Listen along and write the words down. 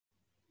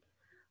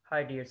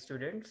Hi dear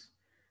students,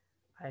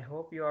 I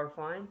hope you are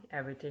fine,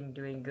 everything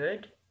doing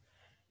good.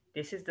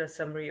 This is the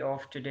summary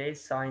of today's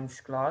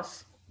science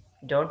class.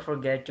 Don't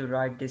forget to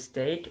write this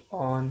date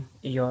on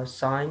your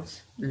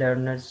science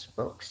learners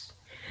books.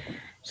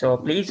 So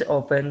please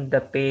open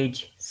the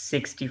page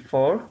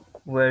 64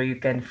 where you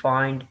can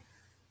find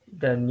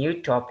the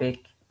new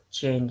topic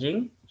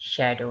changing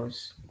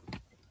shadows.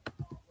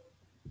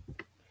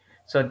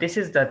 So this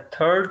is the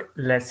third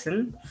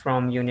lesson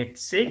from unit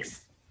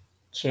 6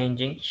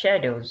 changing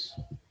shadows.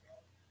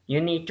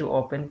 You need to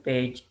open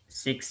page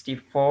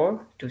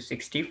 64 to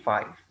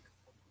 65.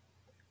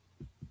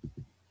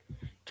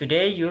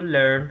 Today you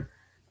learn,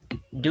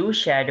 do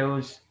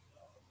shadows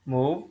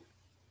move?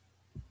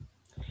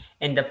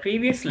 In the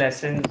previous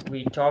lesson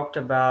we talked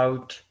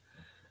about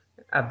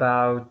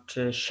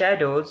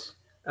shadows,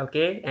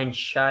 okay, and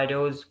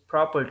shadows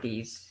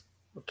properties,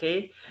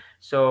 okay.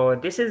 So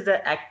this is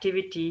the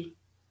activity.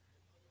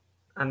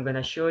 I'm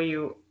gonna show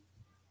you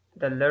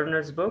the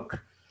learner's book.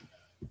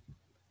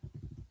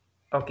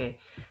 Okay,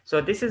 so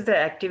this is the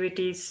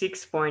activity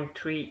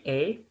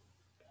 6.3a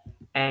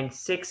and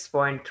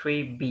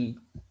 6.3b.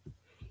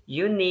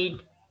 You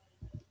need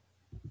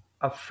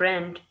a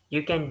friend.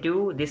 You can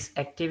do this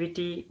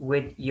activity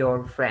with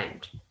your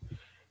friend.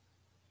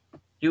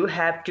 You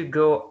have to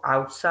go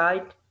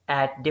outside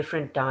at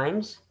different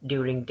times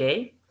during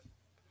day.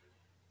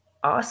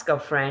 Ask a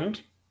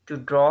friend to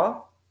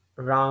draw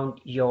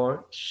around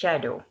your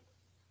shadow.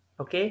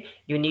 Okay,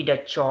 you need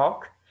a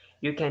chalk.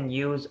 You can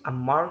use a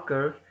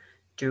marker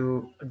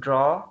to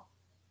draw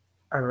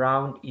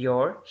around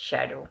your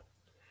shadow.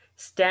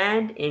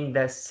 Stand in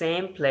the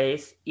same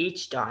place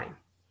each time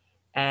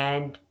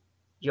and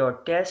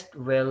your test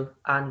will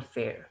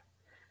unfair.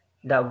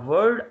 The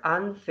word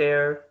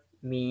unfair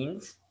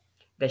means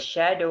the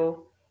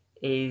shadow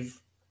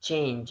is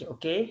change,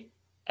 okay?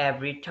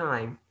 Every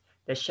time.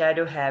 The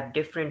shadow have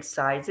different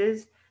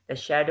sizes. The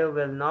shadow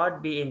will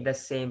not be in the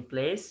same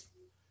place.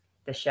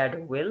 The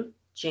shadow will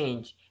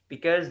change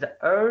because the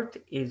earth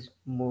is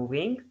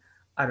moving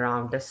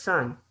around the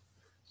sun.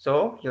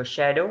 So your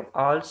shadow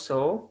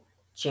also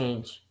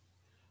change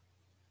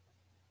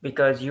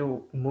because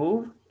you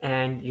move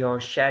and your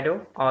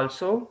shadow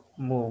also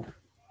move.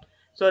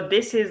 So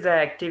this is the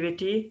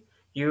activity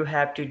you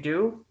have to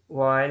do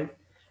while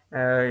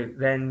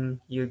when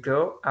you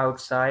go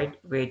outside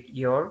with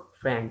your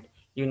friend.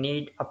 You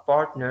need a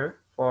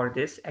partner for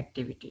this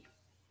activity.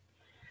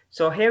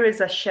 So here is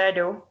a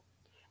shadow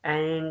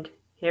and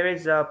here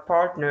is a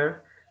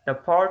partner. The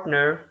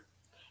partner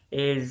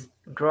is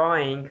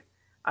drawing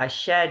a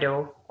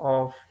shadow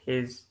of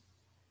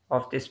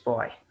this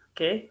boy.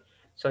 Okay,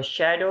 so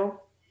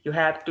shadow, you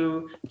have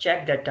to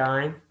check the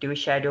time. Do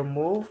shadow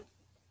move?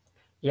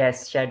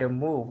 Yes, shadow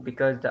move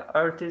because the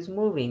earth is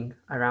moving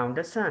around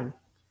the sun.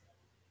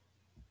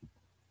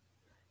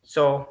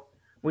 So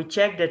we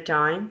check the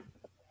time.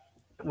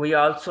 We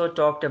also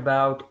talked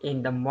about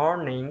in the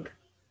morning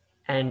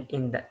and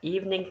in the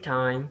evening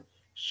time,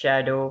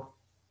 shadow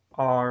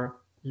are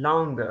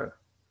longer.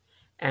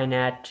 And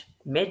at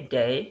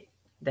midday,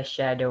 the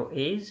shadow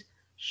is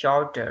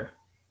shorter.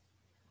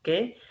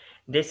 Okay,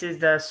 this is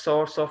the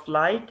source of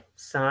light,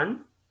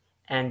 sun,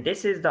 and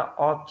this is the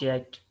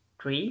object,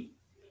 tree.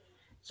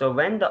 So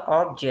when the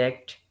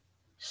object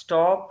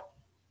stop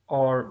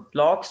or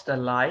blocks the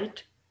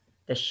light,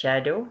 the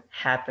shadow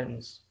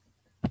happens.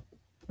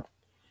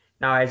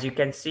 Now as you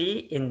can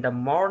see in the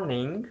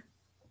morning,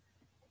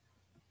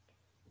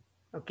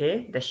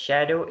 okay, the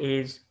shadow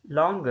is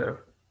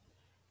longer,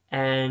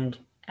 and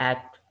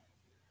at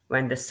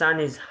when the sun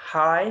is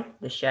high,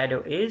 the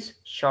shadow is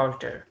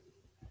shorter.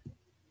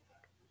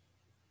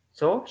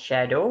 So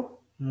shadow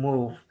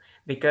move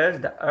because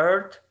the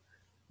earth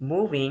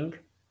moving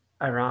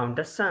around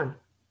the sun.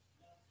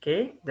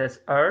 Okay, this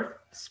earth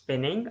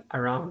spinning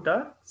around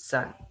the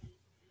sun.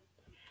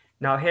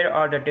 Now here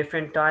are the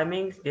different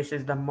timings. This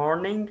is the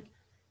morning,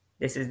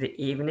 this is the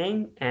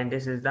evening, and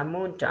this is the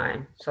noon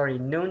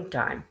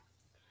time.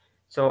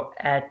 So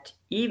at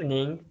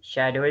evening,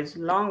 shadow is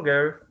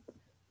longer.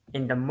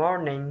 In the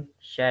morning,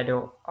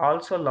 shadow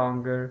also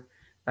longer,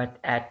 but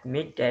at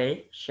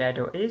midday,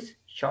 shadow is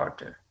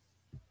shorter.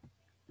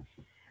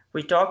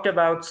 We talked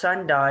about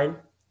sundial.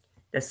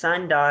 The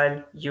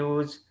sundial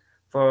used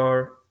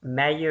for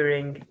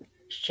measuring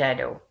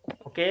shadow.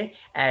 Okay,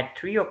 at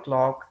 3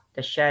 o'clock,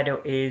 the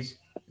shadow is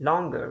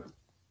longer.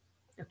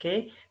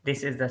 Okay,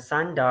 this is the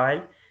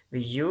sundial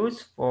we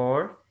use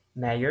for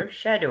measure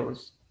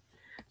shadows.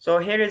 So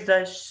here is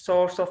the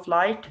source of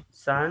light,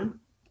 sun,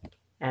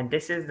 and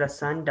this is the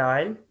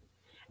sundial.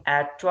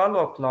 At 12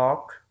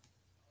 o'clock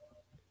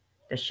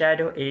the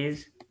shadow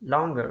is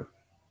longer.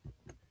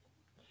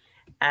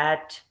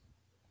 At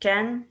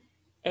 10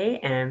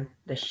 a.m.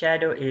 the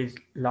shadow is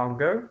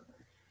longer.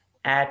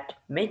 At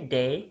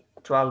midday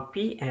 12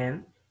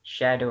 p.m.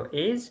 shadow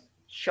is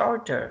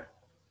shorter.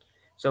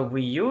 So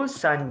we use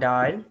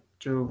sundial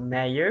to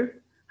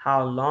measure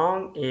how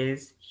long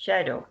is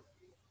shadow.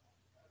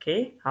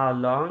 Okay, how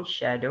long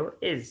shadow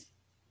is.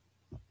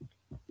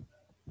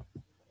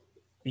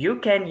 You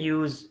can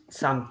use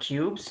some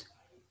cubes,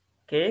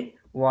 okay,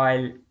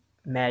 while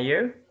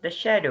measure the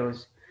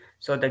shadows.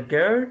 So the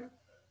girl,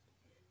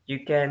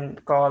 you can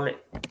call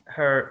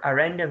her a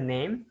random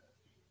name.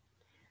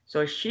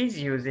 So she's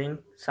using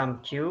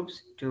some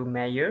cubes to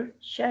measure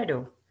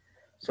shadow.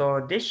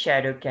 So this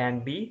shadow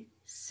can be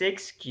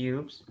 6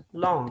 cubes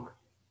long.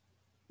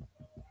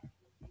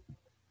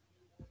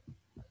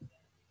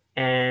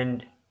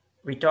 And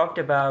we talked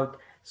about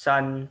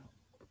sun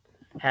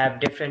have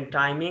different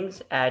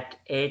timings at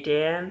 8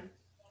 a.m.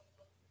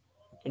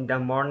 in the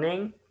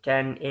morning,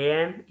 10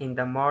 a.m. in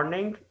the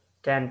morning,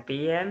 10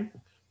 p.m.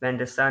 when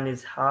the sun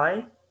is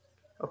high,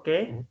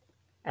 okay,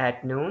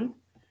 at noon,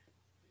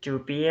 2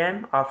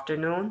 p.m.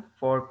 afternoon,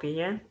 4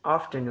 p.m.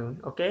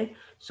 afternoon, okay.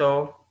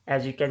 So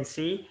as you can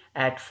see,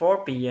 at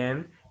 4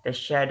 p.m. the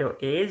shadow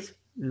is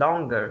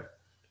longer.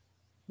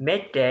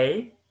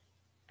 Midday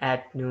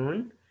at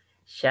noon,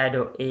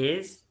 shadow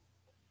is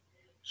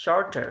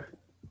shorter.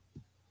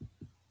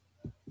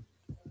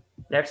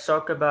 Let's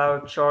talk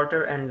about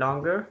shorter and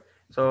longer.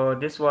 So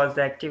this was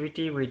the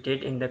activity we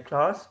did in the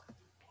class.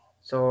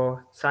 So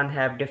sun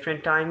have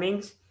different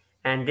timings,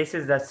 and this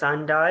is the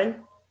sundial.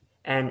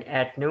 And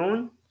at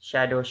noon,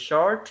 shadow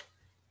short,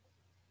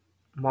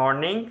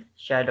 morning,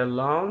 shadow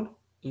long,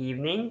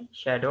 evening,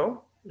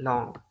 shadow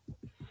long.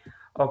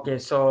 Okay,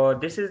 so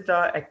this is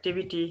the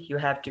activity you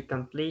have to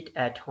complete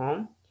at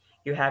home.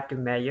 You have to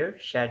measure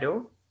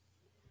shadow.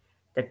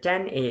 The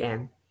 10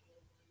 a.m.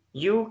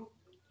 You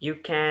you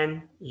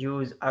can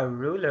use a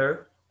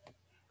ruler,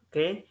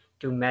 okay,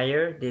 to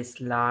measure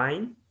this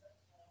line,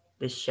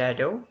 this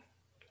shadow.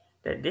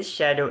 That this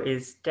shadow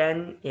is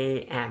 10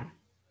 a.m.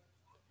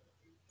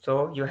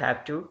 So you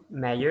have to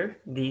measure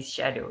these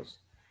shadows.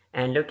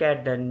 And look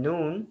at the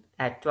noon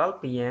at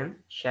 12 p.m.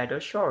 shadow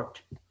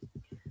short.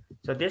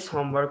 So this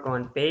homework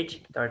on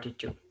page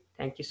 32.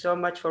 Thank you so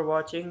much for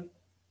watching.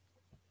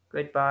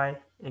 Goodbye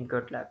and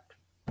good luck.